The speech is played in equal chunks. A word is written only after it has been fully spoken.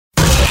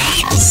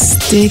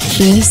Stick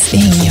this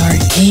in your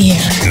ear.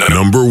 The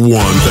number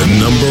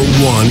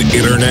one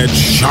internet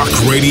shock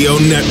radio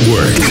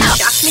network.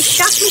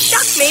 Shock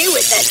me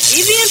with that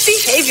deviant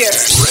behavior.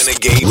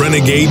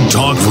 Renegade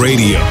Talk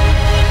Radio.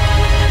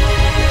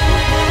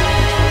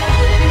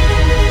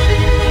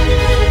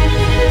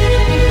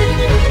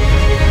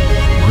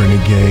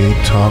 Renegade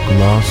Talk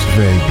Las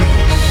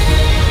Vegas.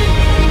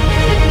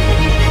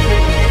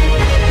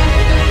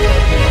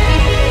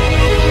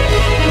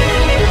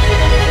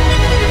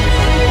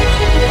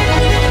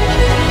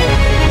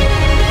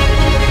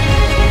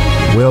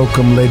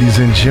 Welcome, ladies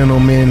and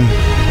gentlemen,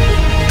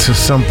 to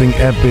something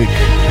epic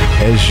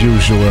as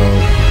usual.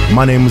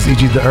 My name is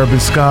E.G. the Urban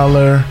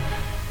Scholar.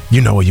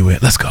 You know where you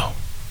at. Let's go.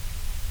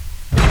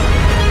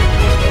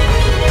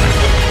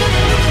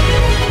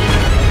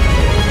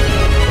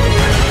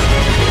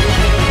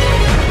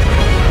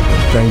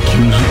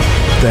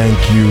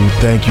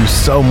 Thank you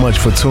so much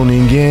for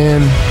tuning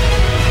in.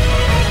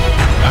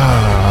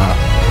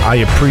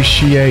 I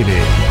appreciate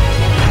it.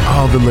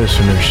 All the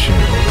listenership.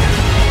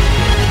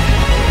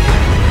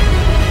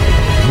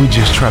 We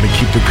just try to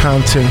keep the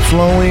content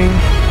flowing.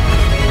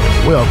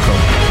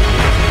 Welcome.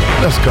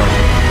 Let's go.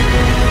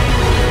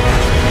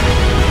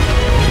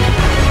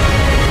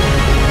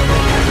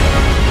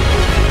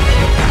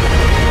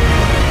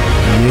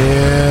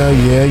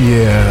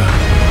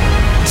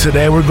 Yeah.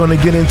 Today we're going to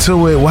get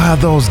into it. Why are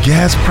those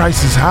gas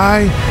prices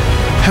high?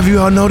 Have you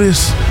all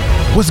noticed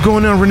what's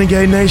going on,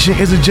 Renegade Nation?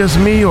 Is it just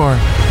me or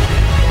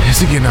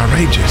is it getting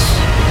outrageous?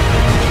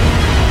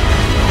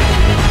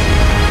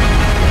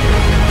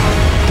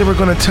 Then we're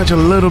going to touch a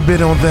little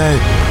bit on that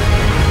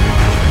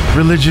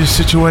religious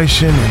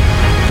situation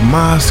and the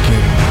mosque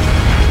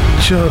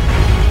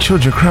and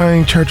children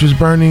crying, churches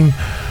burning.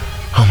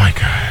 Oh my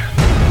God.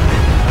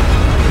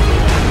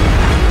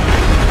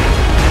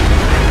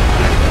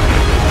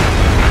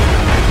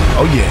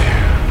 Oh yeah.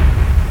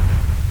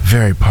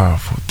 Very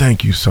powerful.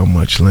 Thank you so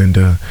much,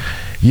 Linda.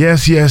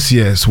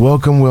 Yes.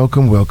 Welcome.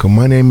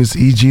 My name is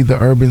E.G.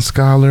 the Urban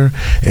Scholar,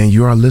 and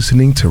you are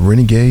listening to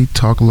Renegade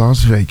Talk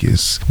Las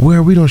Vegas,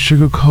 where we don't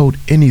sugarcoat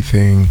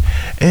anything.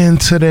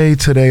 And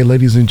today,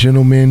 ladies and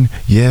gentlemen,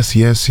 yes,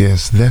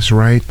 that's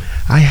right.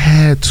 I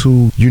had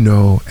to, you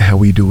know how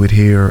we do it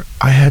here,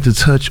 I had to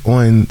touch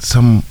on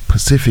some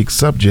specific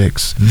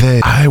subjects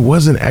that I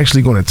wasn't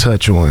actually going to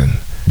touch on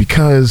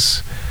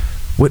because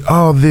with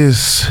all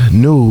this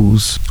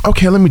news,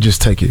 okay, let me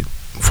just take it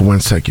for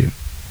 1 second.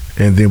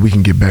 And then we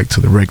can get back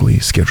to the regularly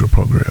scheduled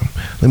program.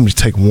 Let me just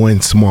take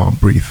one small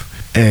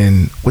brief.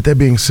 And with that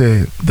being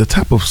said, the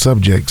type of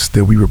subjects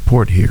that we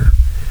report here,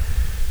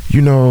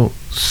 you know,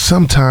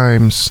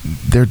 sometimes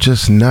they're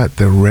just not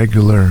the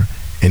regular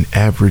and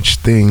average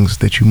things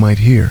that you might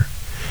hear.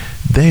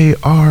 They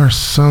are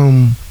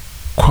some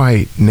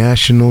quite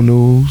national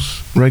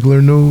news,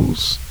 regular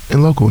news,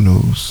 and local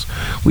news.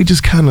 We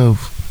just kind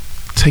of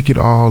take it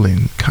all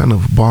and kind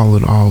of ball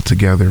it all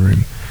together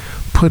and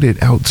put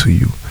it out to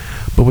you.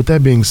 But with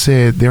that being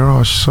said, there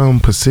are some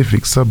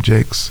specific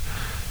subjects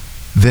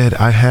that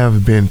I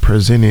have been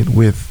presented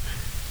with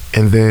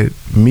and that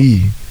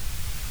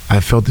I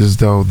felt as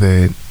though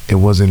that it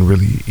wasn't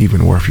really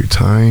even worth your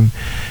time,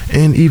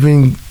 and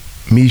even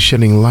me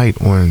shedding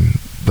light on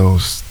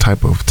those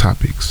type of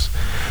topics.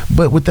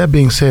 But with that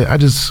being said, I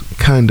just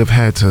kind of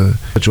had to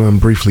touch on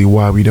briefly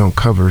why we don't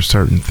cover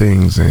certain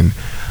things, and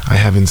I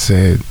haven't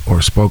said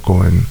or spoke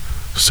on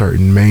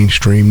certain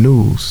mainstream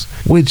news,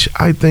 which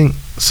I think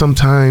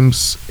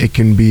sometimes it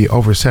can be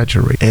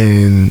oversaturated.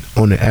 And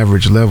on the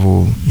average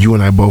level, you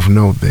and I both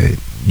know that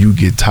you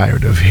get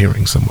tired of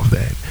hearing some of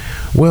that.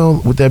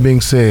 Well, with that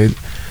being said,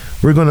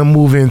 we're going to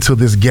move into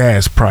this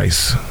gas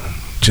price.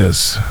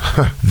 Just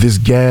this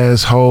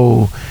gas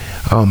hole.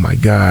 Oh my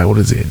God, what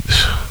is it?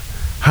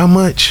 How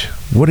much?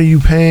 What are you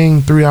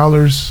paying? $3?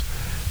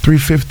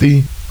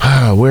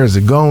 $3.50? Where is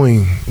it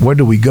going? Where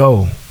do we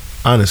go?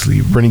 Honestly,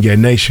 Renegade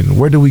Nation,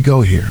 where do we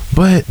go here?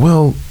 But,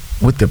 well,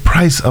 with the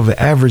price of an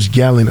average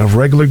gallon of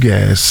regular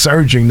gas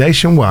surging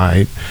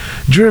nationwide,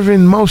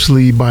 driven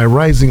mostly by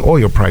rising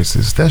oil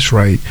prices. That's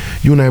right.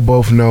 You and I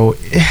both know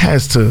it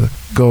has to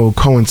go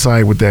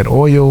coincide with that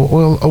oil.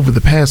 Oil over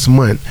the past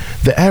month,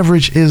 the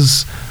average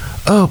is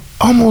up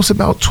almost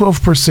about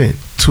 12%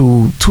 to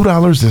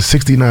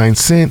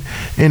 $2.69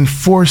 in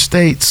 4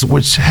 states,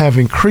 which have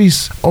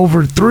increased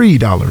over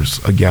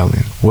 $3 a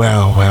gallon.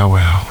 Well,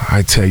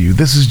 I tell you,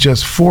 this is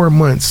just 4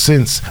 months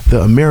since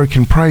the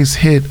American price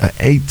hit an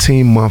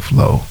 18-month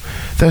low.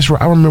 That's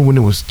right. I remember when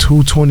it was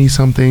 $2.20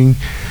 something,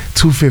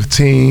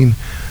 $2.15.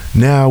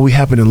 Now we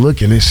happen to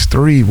look and it's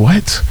 $3.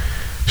 What?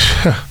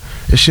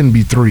 It shouldn't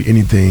be $3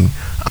 anything.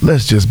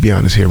 Let's just be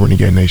honest here,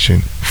 Renegade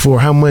Nation. For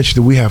how much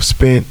do we have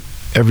spent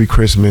every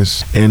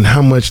Christmas and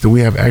how much do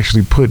we have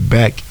actually put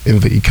back in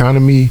the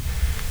economy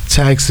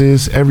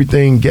taxes,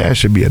 everything, gas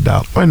should be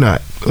 $1. Why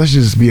not? Let's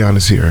just be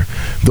honest here.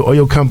 The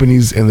oil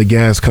companies and the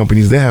gas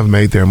companies, they have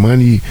made their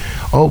money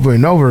over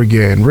and over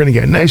again.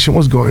 Renegade Nation,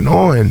 what's going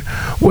on?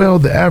 Well,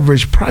 the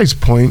average price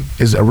point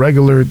is a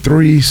regular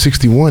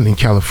 $3.61 in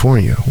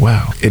California.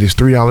 Wow. It is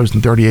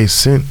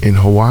 $3.38 in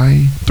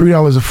Hawaii,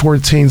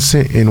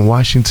 $3.14 in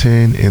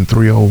Washington, and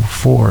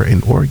 $3.04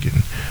 in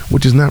Oregon,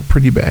 which is not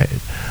pretty bad.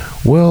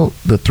 Well,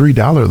 the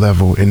 $3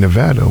 level in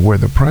Nevada, where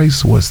the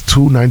price was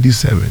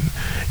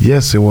 $2.97.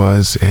 Yes, it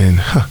was, and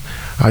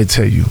I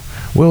tell you,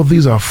 well,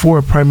 these are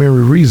 4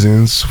 primary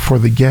reasons for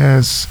the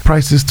gas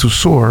prices to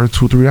soar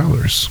to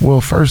 $3. Well,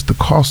 first, the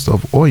cost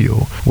of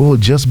oil. Well,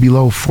 just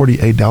below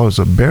 $48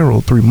 a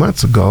barrel 3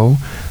 months ago.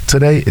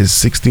 Today is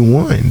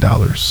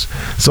 $61.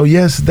 So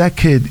yes, that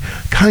could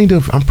kind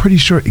of, I'm pretty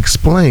sure,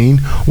 explain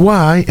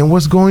why and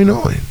what's going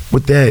on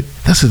with that.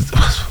 That's a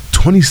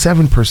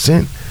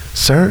 27%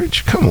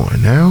 surge. Come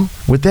on now.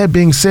 With that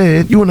being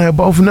said, you and I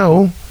both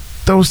know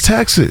those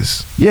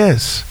taxes.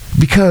 Yes,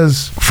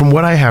 because from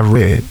what I have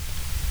read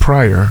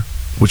prior,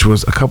 which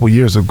was a couple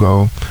years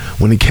ago,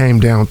 when it came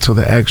down to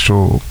the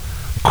actual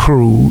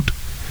crude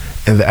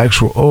and the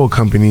actual oil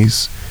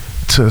companies,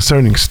 to a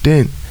certain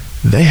extent,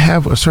 they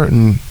have a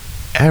certain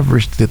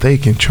average that they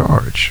can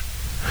charge,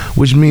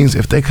 which means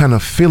if they kind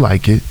of feel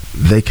like it,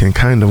 they can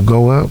kind of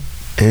go up.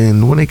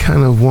 And when they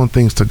kind of want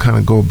things to kind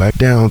of go back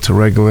down to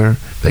regular,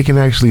 they can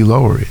actually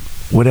lower it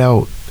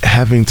without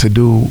having to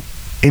do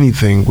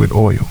anything with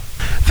oil.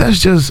 That's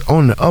just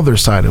on the other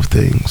side of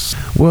things.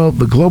 Well,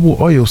 the global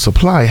oil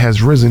supply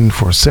has risen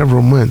for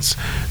several months,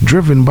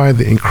 driven by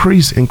the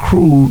increase in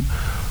crude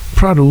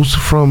produce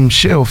from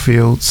shale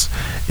fields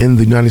in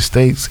the United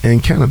States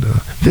and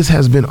Canada. This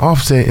has been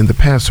offset in the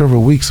past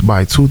several weeks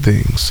by 2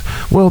 things.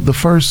 Well, the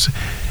first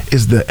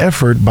is the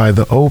effort by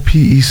the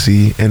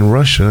OPEC and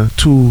Russia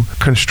to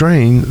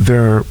constrain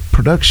their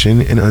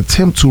production in an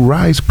attempt to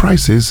rise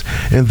prices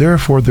and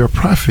therefore their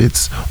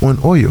profits on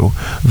oil.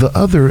 The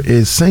other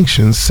is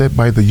sanctions set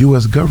by the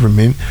U.S.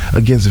 government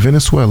against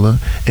Venezuela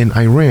and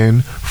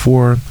Iran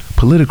for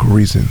political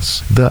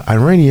reasons. The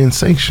Iranian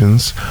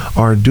sanctions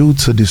are due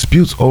to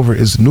disputes over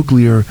its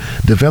nuclear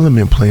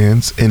development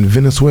plans in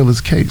Venezuela's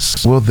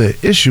case. Well, the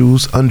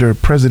issues under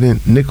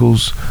President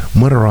Nicolas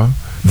Maduro,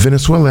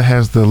 Venezuela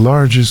has the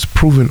largest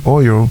proven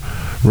oil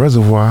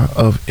reservoir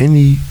of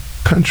any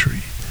country.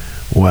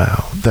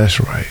 Wow, that's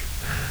right.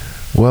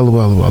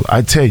 Well,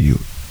 I tell you.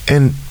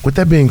 And with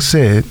that being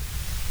said,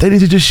 they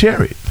need to just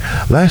share it.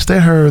 Last I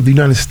heard, the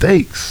United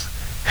States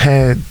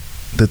had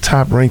the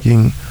top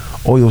ranking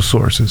oil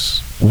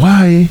sources.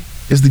 Why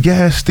is the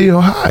gas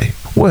still high?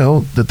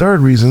 Well, the third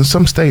reason,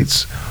 some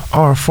states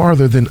are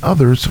farther than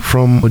others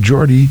from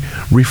majority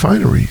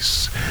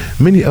refineries.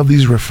 Many of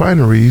these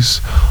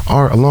refineries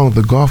are along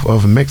the Gulf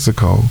of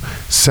Mexico,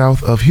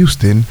 south of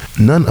Houston.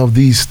 None of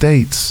these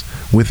states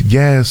with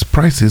gas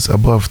prices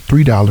above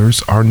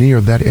 $3 are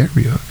near that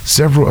area.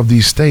 Several of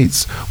these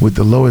states with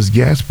the lowest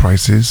gas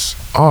prices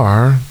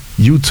are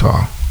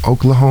Utah,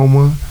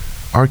 Oklahoma,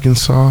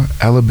 Arkansas,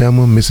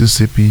 Alabama,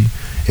 Mississippi,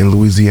 and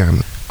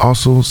Louisiana.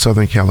 Also,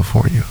 Southern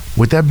California.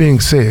 With that being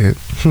said,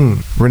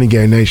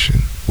 Renegade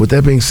Nation, with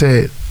that being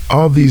said,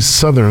 all these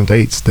southern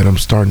states that I'm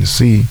starting to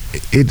see,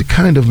 it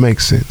kind of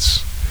makes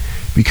sense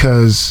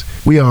because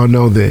we all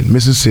know that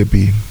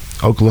Mississippi,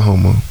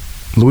 Oklahoma,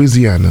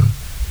 Louisiana,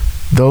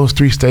 those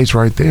 3 states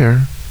right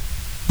there,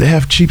 they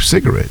have cheap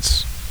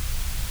cigarettes.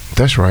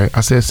 That's right,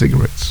 I said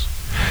cigarettes.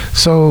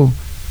 So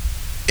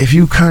if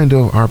you kind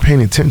of are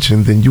paying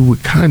attention, then you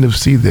would kind of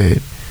see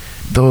that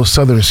those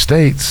southern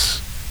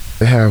states,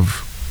 they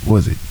have,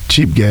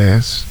 cheap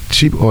gas,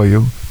 cheap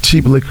oil,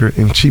 cheap liquor,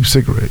 and cheap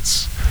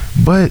cigarettes.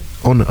 But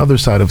on the other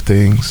side of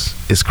things,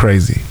 it's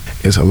crazy.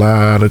 It's a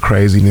lot of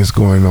craziness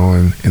going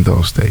on in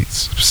those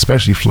states,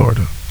 especially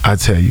Florida, I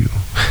tell you.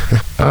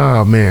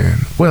 Oh,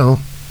 man.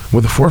 Well,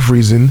 the fourth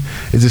reason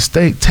is the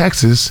state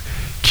taxes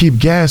keep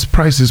gas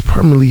prices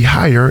permanently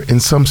higher in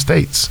some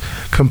states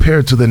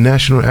compared to the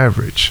national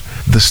average.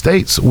 The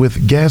states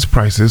with gas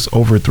prices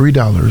over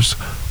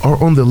 $3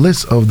 are on the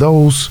list of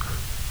those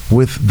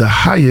with the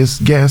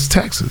highest gas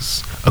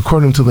taxes.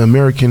 According to the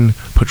American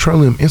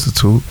Petroleum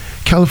Institute,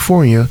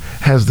 California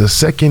has the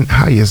second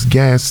highest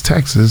gas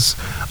taxes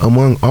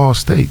among all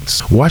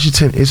states.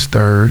 Washington is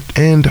third,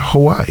 and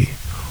Hawaii.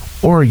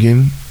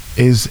 Oregon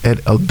is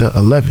at the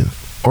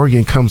 11th.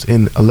 Oregon comes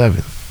in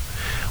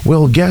 11th.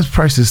 Well, gas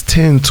prices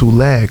tend to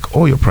lag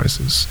oil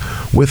prices.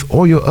 With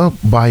oil up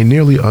by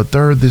nearly a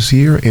third this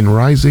year and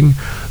rising,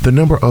 the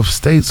number of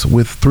states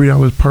with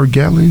 $3 per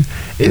gallon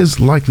is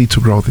likely to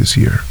grow this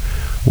year.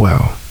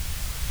 Wow.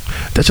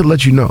 That should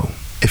let you know,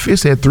 if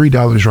it's at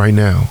 $3 right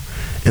now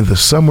and the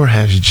summer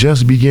has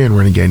just begun,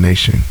 Renegade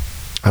Nation,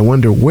 I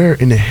wonder where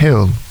in the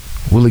hell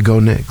will it go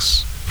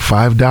next?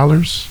 $5?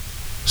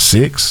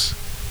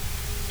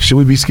 $6? Should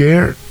we be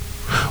scared?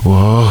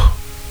 Well,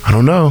 I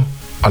don't know.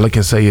 All I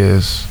can say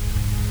is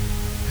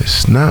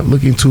it's not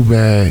looking too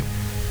bad.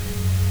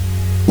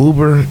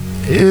 Uber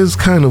is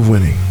kind of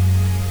winning,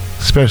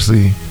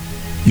 especially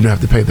you don't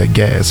have to pay that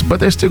gas. But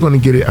they're still going to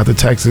get it after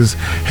taxes.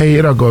 Hey,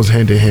 it all goes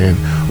hand in hand.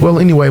 Well,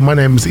 anyway, my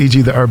name is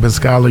E.G. the Urban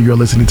Scholar. You're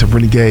listening to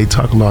Renegade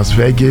Talk Las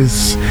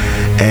Vegas.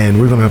 And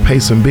we're going to pay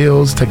some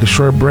bills, take a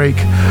short break.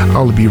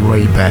 I'll be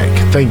right back.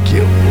 Thank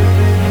you.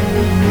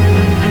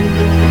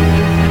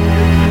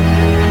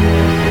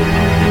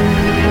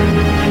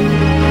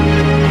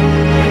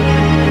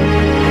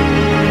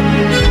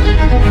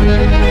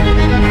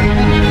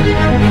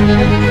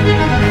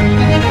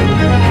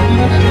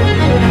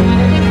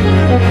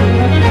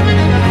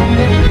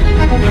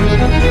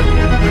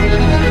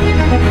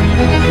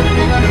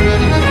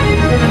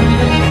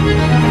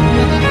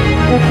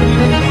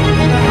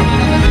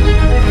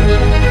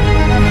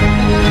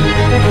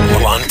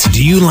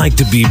 Do you like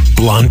to be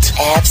blunt?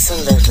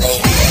 Absolutely.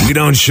 We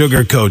don't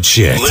sugarcoat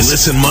shit.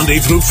 Listen Monday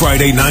through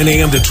Friday, 9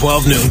 a.m. to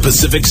 12 noon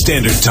Pacific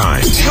Standard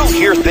Time. You'll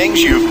hear things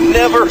you've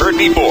never heard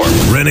before.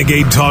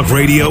 Renegade Talk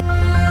Radio.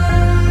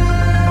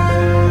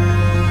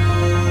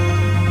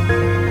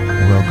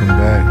 Welcome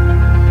back.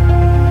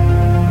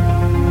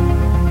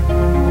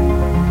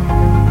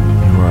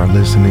 You are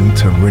listening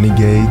to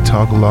Renegade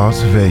Talk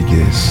Las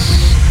Vegas.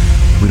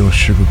 We don't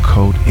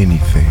sugarcoat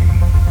anything.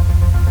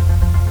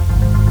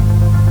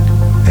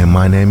 And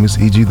my name is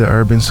E.G. the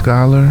Urban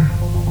Scholar,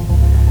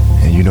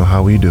 and you know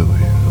how we do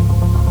it.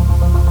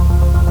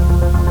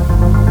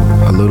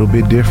 A little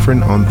bit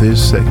different on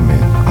this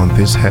segment, on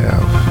this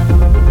half.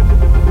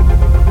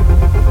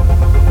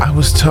 I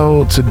was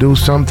told to do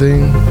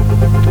something,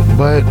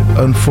 but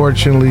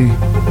unfortunately,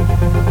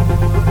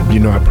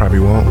 you know I probably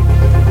won't.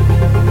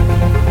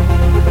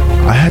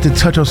 I had to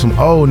touch on some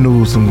old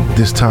news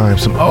this time,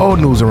 some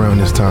old news around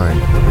this time.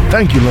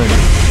 Thank you, Lenny.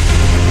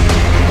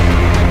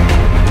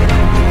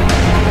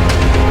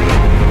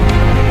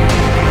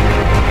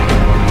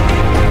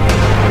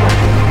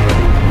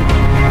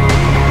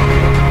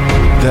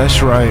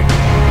 That's right.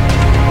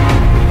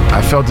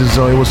 I felt as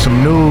though it was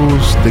some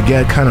news that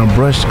got kind of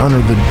brushed under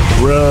the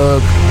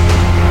rug.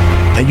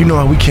 And you know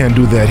how we can't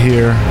do that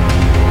here.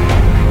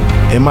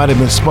 It might have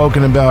been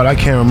spoken about. I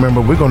can't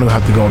remember. We're going to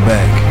have to go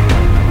back.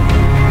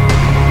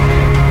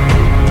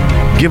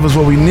 Give us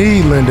what we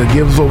need, Linda.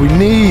 Give us what we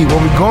need.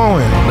 Where we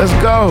going? Let's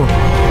go.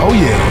 Oh,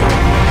 yeah.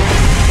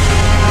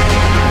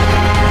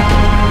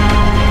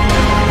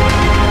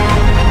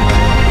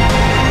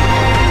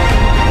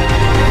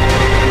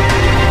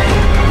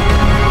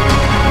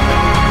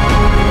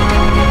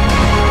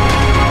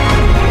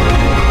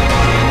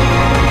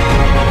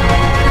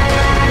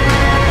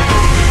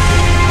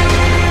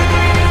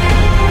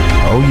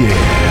 Oh yeah.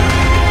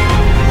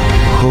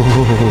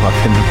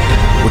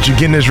 Ooh, what you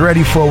getting this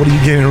ready for? What are you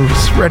getting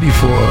this ready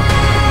for?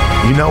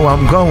 You know where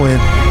I'm going.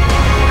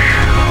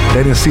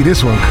 They didn't see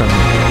this one coming.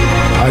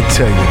 I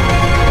tell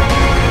you.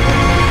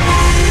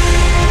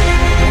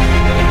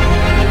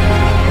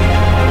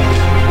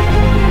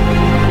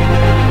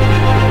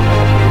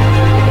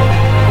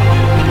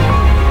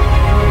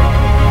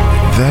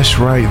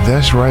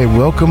 That's right.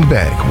 Welcome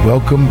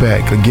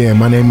back. Again,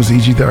 my name is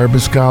E.G. the Urban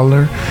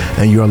Scholar,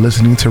 and you are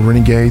listening to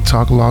Renegade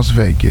Talk Las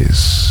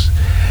Vegas.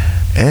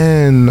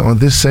 And on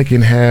this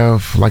second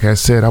half, like I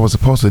said, I was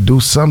supposed to do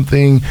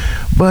something,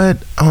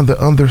 but on the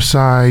other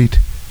side,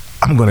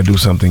 I'm going to do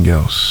something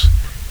else.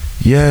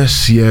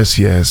 Yes.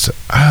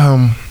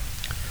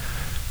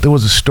 There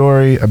was a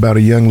story about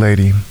a young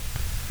lady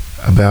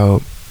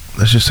about,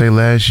 let's just say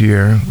last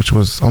year, which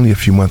was only a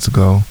few months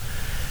ago.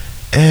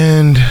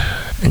 And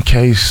in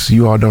case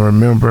you all don't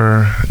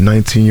remember,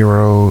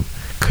 19-year-old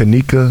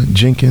Kenneka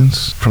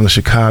Jenkins from the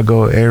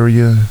Chicago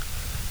area.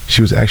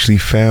 She was actually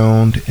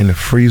found in a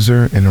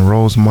freezer in the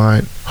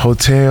Rosemont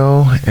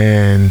Hotel,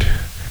 and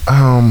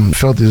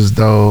felt as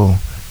though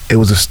it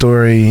was a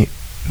story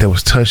that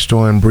was touched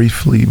on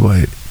briefly,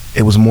 but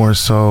it was more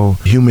so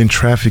human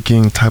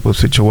trafficking type of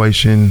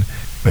situation.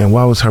 And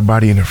why was her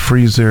body in the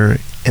freezer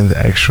in the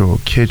actual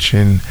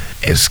kitchen?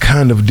 It's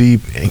kind of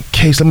deep. In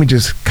case, let me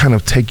just kind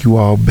of take you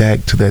all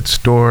back to that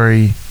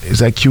story. Is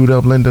that queued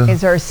up, Linda?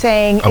 Is our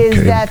saying Okay.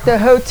 is that the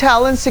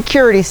hotel and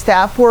security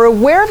staff were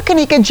aware of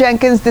Kenneka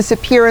Jenkins'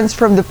 disappearance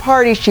from the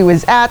party she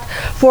was at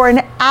for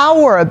an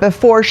hour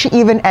before she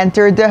even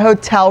entered the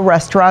hotel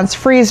restaurant's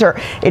freezer.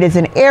 It is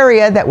an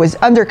area that was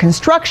under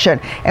construction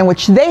and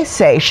which they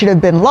say should have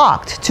been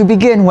locked to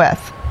begin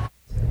with.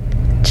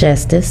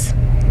 Justice.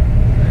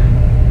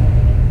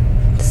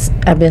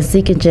 I've been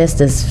seeking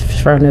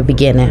justice from the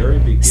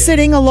beginning.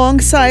 Sitting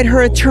alongside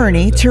her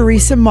attorney,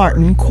 Teresa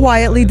Martin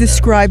quietly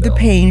described the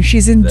pain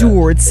she's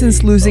endured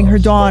since losing her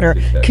daughter,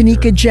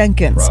 Kenneka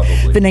Jenkins.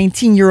 The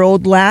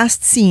 19-year-old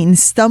last seen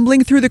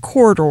stumbling through the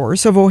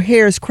corridors of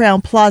O'Hare's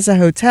Crown Plaza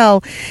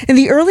Hotel in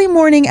the early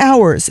morning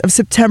hours of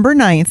September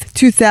 9th,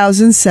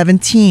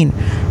 2017.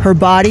 Her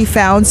body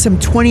found some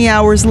 20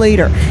 hours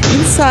later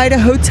inside a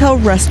hotel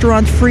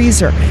restaurant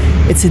freezer.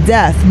 It's a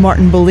death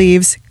Martin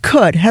believes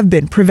could have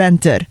been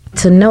prevented.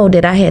 To know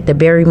that I had to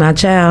bury my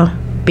child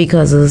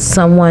because of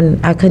someone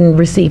I couldn't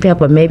receive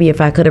help, or maybe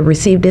if I could have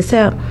received this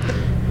help.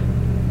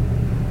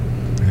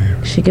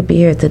 she could be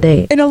here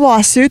today. In a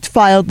lawsuit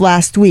filed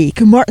last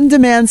week, Martin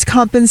demands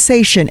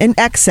compensation in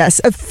excess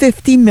of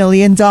 $50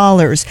 million.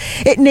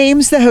 It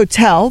names the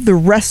hotel, the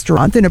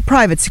restaurant, and a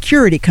private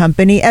security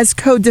company as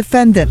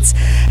co-defendants.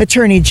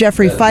 Attorney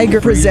Jeffrey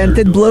Feiger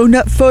presented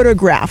blown-up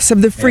photographs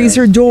of the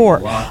freezer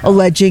door,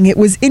 alleging it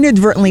was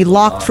inadvertently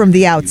locked from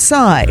the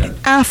outside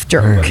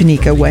after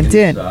Kenneka went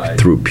in.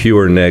 Through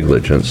pure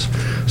negligence,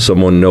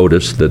 someone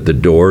noticed that the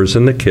doors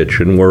in the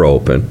kitchen were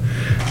open.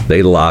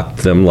 They locked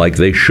them like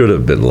they should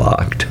have been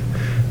locked.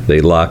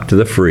 They locked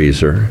the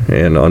freezer,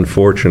 and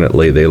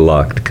unfortunately, they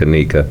locked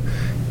Kenneka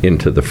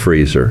into the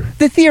freezer.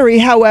 The theory,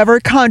 however,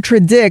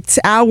 contradicts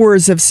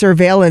hours of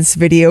surveillance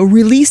video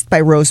released by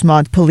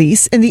Rosemont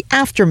police in the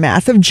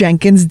aftermath of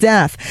Jenkins'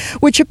 death,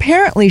 which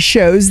apparently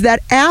shows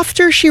that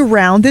after she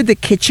rounded the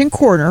kitchen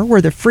corner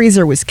where the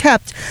freezer was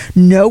kept,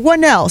 no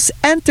one else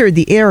entered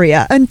the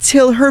area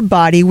until her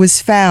body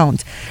was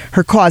found.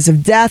 Her cause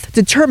of death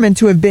determined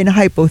to have been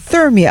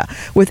hypothermia,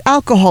 with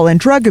alcohol and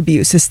drug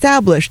abuse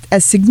established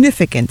as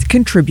significant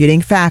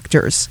contributing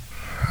factors.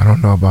 I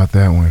don't know about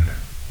that one.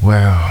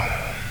 Wow.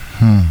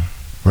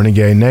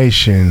 Renegade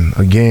Nation,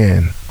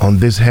 again, on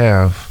this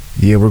half,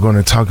 we're going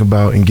to talk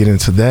about and get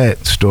into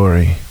that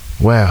story.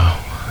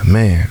 Wow,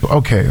 man.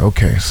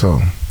 Okay,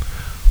 so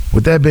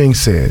with that being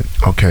said,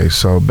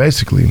 so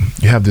basically,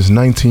 you have this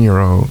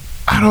 19-year-old.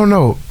 I don't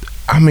know.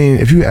 I mean,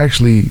 if you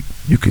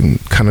can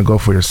kind of go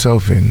for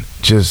yourself and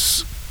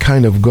just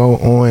kind of go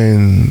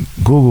on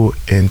Google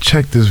and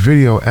check this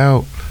video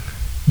out,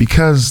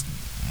 because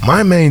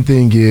my main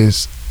thing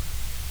is,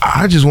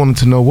 I just wanted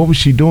to know what was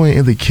she doing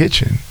in the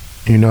kitchen.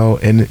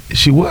 And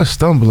she was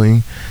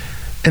stumbling,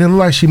 and it looked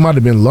like she might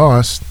have been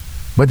lost.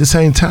 But at the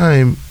same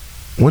time,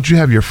 once you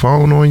have your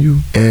phone on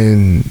you,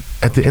 and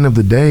at the end of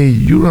the day,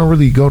 you don't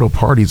really go to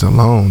parties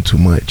alone too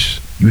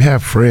much. You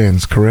have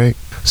friends, correct?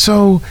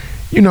 So,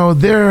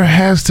 there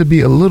has to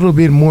be a little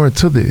bit more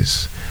to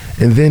this.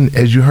 And then,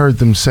 as you heard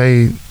them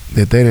say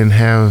that they didn't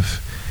have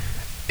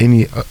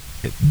any,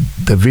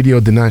 the video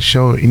did not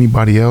show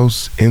anybody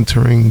else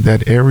entering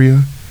that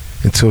area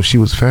until she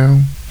was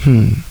found.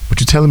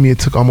 But you're telling me it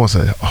took almost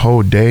a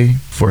whole day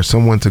for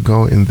someone to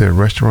go in their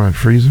restaurant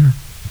freezer?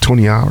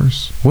 20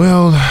 hours?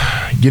 Well,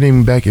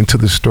 getting back into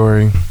the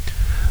story,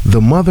 the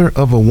mother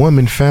of a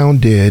woman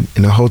found dead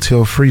in a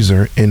hotel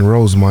freezer in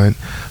Rosemont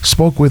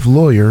spoke with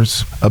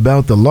lawyers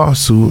about the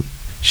lawsuit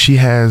she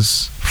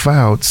has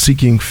filed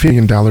seeking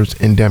 $1 million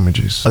in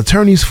damages.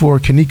 Attorneys for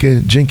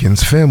Kenneka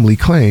Jenkins' family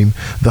claim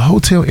the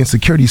hotel and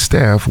security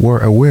staff were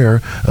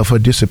aware of her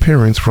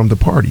disappearance from the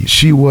party.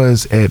 She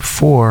was at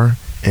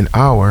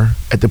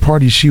the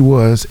party she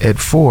was at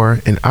 4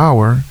 an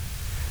hour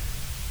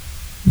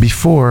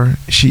before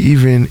she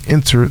even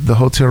entered the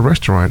hotel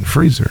restaurant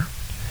freezer.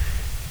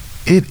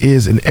 It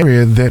is an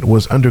area that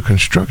was under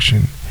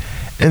construction,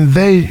 and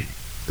they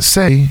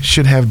say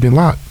should have been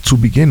locked to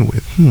begin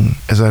with.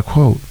 As I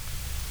quote,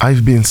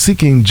 "I've been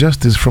seeking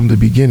justice from the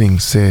beginning,"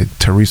 said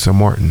Teresa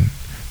Martin,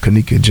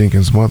 Kenneka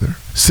Jenkins' mother.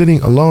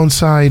 Sitting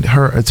alongside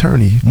her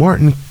attorney,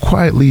 Martin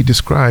quietly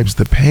describes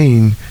the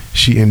pain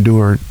she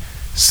endured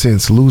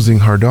since losing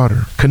her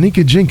daughter.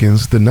 Kenneka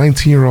Jenkins, the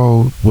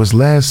 19-year-old, was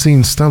last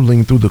seen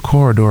stumbling through the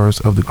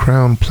corridors of the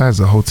Crown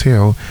Plaza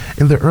Hotel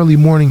in the early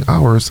morning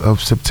hours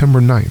of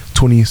September 9th,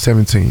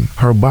 2017.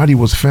 Her body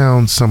was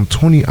found some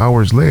 20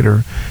 hours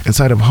later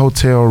inside a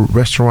hotel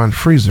restaurant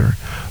freezer.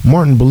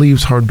 Martin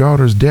believes her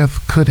daughter's death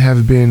could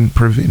have been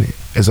prevented.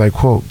 As I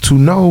quote, "To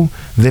know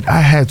that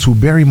I had to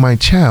bury my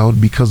child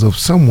because of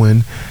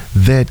someone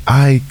that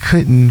I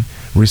couldn't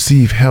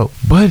receive help.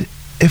 But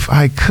if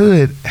I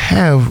could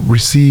have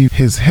received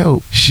his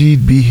help,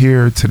 she'd be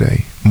here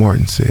today,"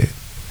 Martin said.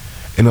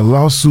 In a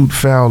lawsuit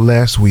filed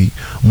last week,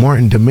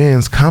 Martin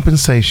demands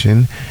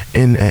compensation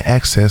in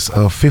excess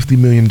of $50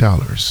 million.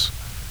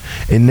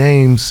 It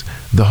names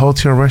the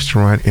hotel,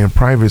 restaurant, and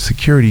private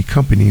security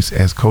companies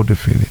as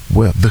co-defendant.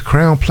 Well, the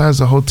Crown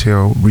Plaza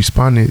Hotel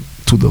responded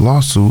to the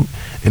lawsuit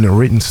in a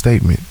written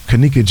statement.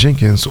 "Kenneka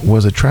Jenkins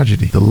was a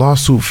tragedy. The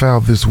lawsuit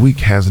filed this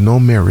week has no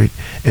merit,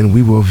 and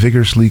we will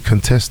vigorously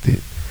contest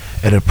it."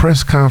 At a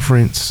press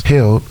conference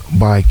held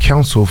by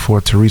counsel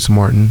for Teresa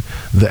Martin,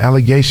 the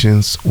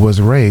allegations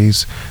was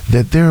raised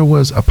that there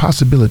was a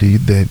possibility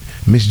that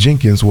Ms.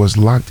 Jenkins was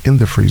locked in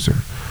the freezer.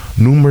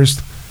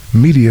 Numerous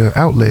media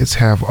outlets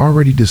have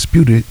already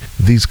disputed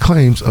these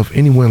claims of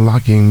anyone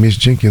locking Ms.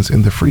 Jenkins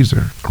in the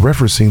freezer.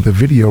 Referencing the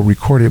video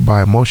recorded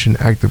by motion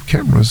active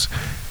cameras,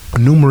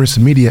 numerous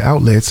media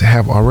outlets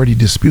have already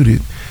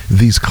disputed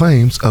these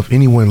claims of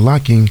anyone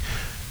locking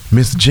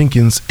Ms.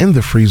 Jenkins in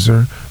the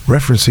freezer,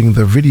 referencing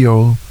the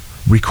video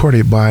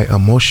recorded by a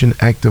motion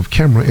active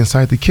camera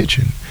inside the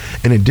kitchen.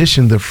 In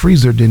addition, the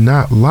freezer did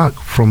not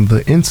lock from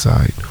the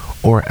inside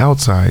or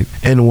outside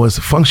and was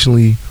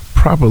functionally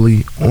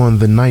properly on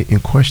the night in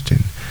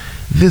question.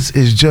 This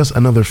is just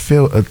another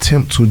failed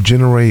attempt to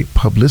generate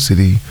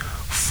publicity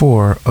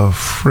for a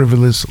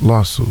frivolous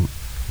lawsuit.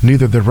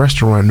 Neither the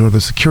restaurant nor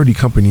the security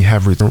company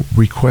have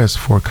requests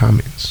for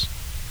comments.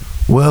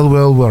 Well,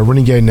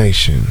 Renegade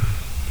Nation.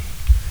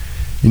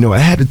 I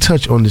had to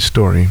touch on this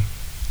story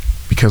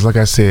because, like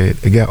I said,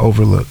 it got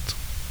overlooked.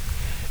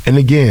 And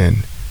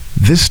again,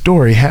 this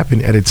story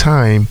happened at a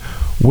time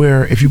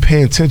where, if you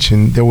pay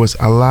attention, there was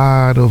a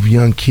lot of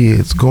young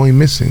kids going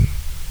missing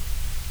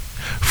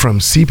from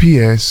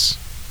CPS,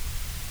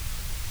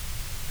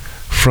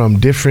 from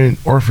different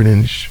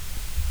orphanage,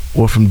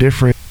 or from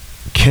different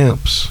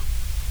camps.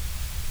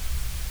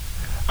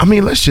 I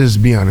mean, let's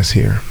just be honest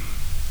here.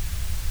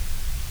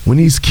 When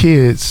these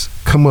kids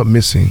come up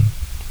missing,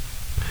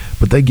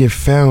 but they get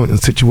found in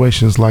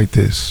situations like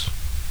this,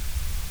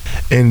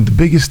 and the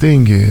biggest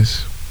thing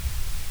is,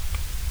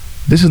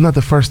 this is not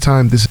the first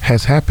time this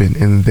has happened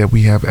and that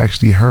we have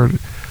actually heard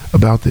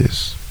about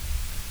this.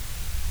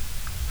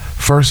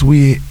 First,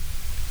 we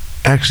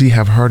actually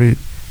have heard it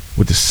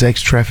with the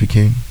sex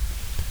trafficking.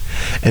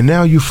 And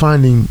now you're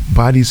finding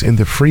bodies in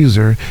the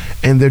freezer,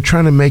 and they're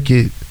trying to make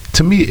it,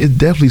 to me, it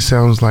definitely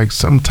sounds like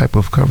some type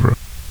of cover-up.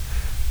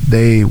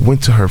 They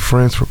went to her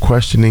friends for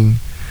questioning.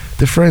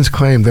 The friends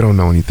claim they don't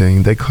know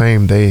anything. They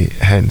claim they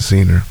hadn't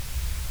seen her,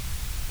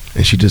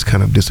 and she just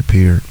kind of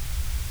disappeared.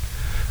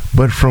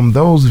 But from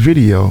those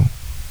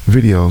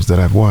videos that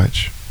I've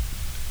watched,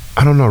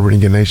 I don't know,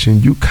 Renegade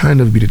Nation, you kind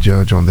of be the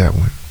judge on that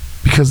one.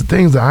 Because the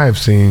things that I have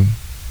seen,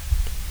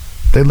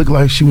 they look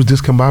like she was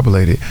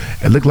discombobulated.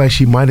 It looked like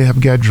she might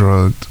have got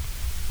drugged.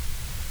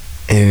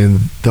 And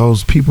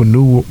those people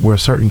knew where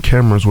certain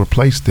cameras were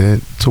placed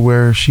at, to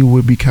where she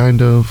would be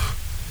kind of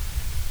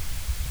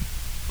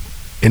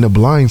in a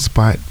blind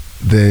spot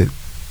that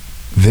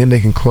then they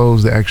can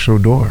close the actual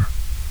door.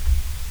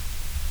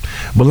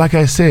 But like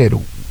I said,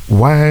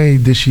 why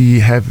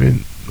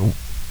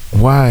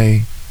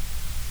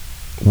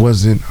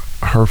wasn't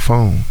her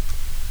phone?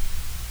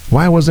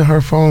 Why wasn't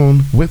her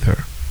phone with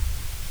her?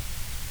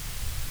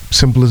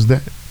 Simple as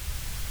that.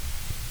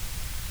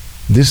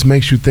 This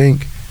makes you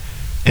think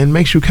and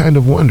makes you kind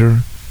of wonder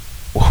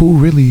who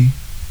really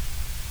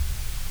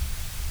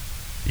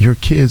your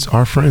kids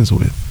are friends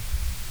with.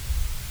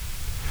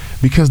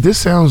 Because this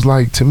sounds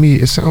like, to me,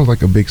 it sounds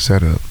like a big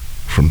setup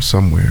from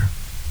somewhere.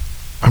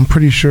 I'm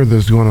pretty sure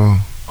there's going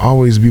to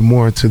always be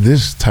more to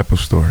this type of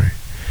story.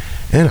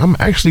 And I'm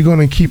actually going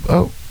to keep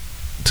up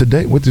to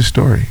date with this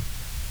story.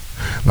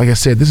 Like I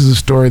said, this is a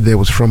story that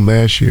was from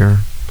last year.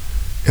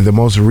 And the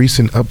most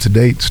recent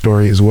up-to-date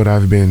story is what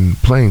I've been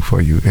playing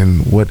for you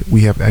and what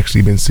we have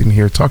actually been sitting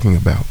here talking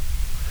about.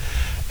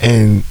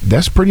 And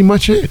that's pretty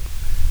much it.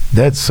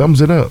 That sums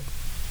it up.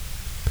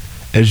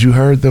 As you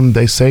heard them,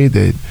 they say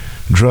that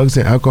drugs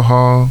and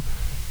alcohol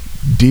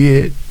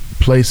did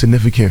play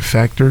significant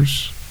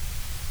factors,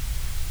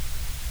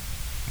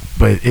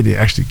 but it didn't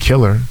actually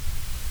kill her.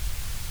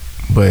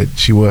 But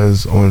she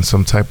was on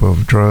some type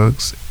of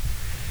drugs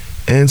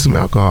and some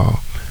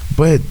alcohol.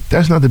 But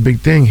that's not the big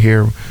thing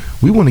here.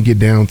 We want to get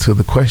down to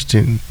the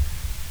question,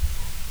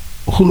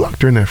 who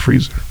locked her in that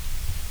freezer?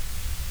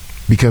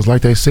 Because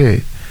like they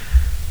said,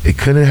 it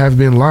couldn't have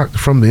been locked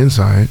from the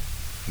inside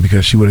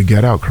because she would have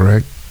got out,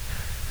 correct?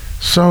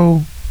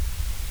 So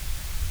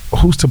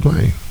who's to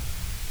blame?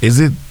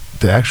 Is it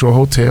the actual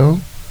hotel?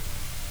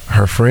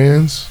 Her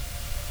friends?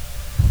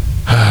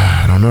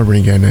 I don't know,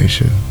 Renegade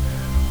Nation.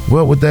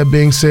 Well, with that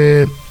being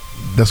said,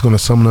 that's going to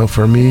sum it up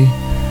for me.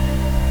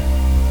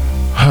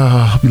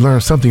 Hope you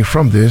learned something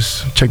from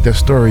this. Check that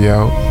story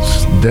out.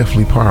 It's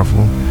definitely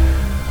powerful.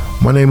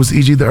 My name is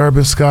E.G. the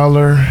Urban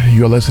Scholar.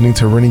 You're listening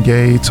to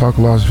Renegade Talk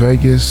Las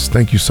Vegas.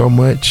 Thank you so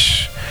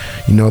much.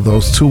 You know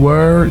those two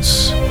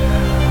words.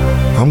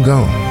 I'm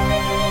gone.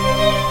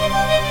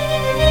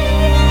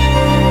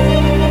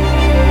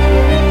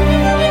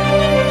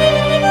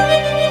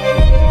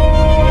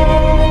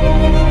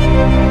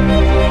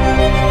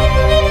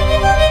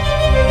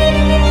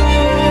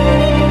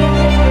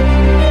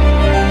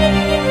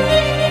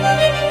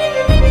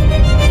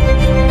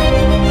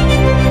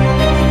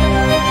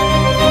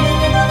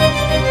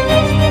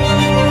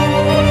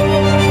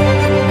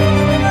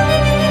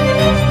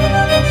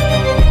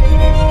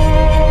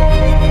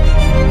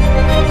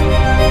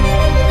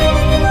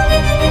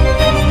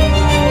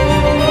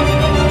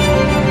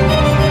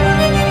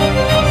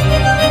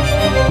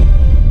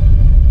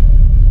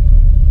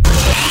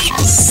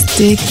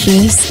 Stick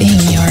this in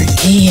your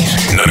ear.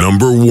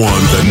 Number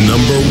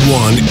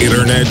one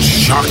internet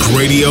shock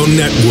radio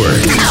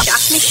network.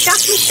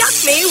 Shock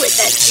me with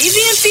that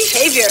deviant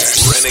behavior.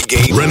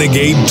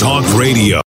 Renegade Talk Radio.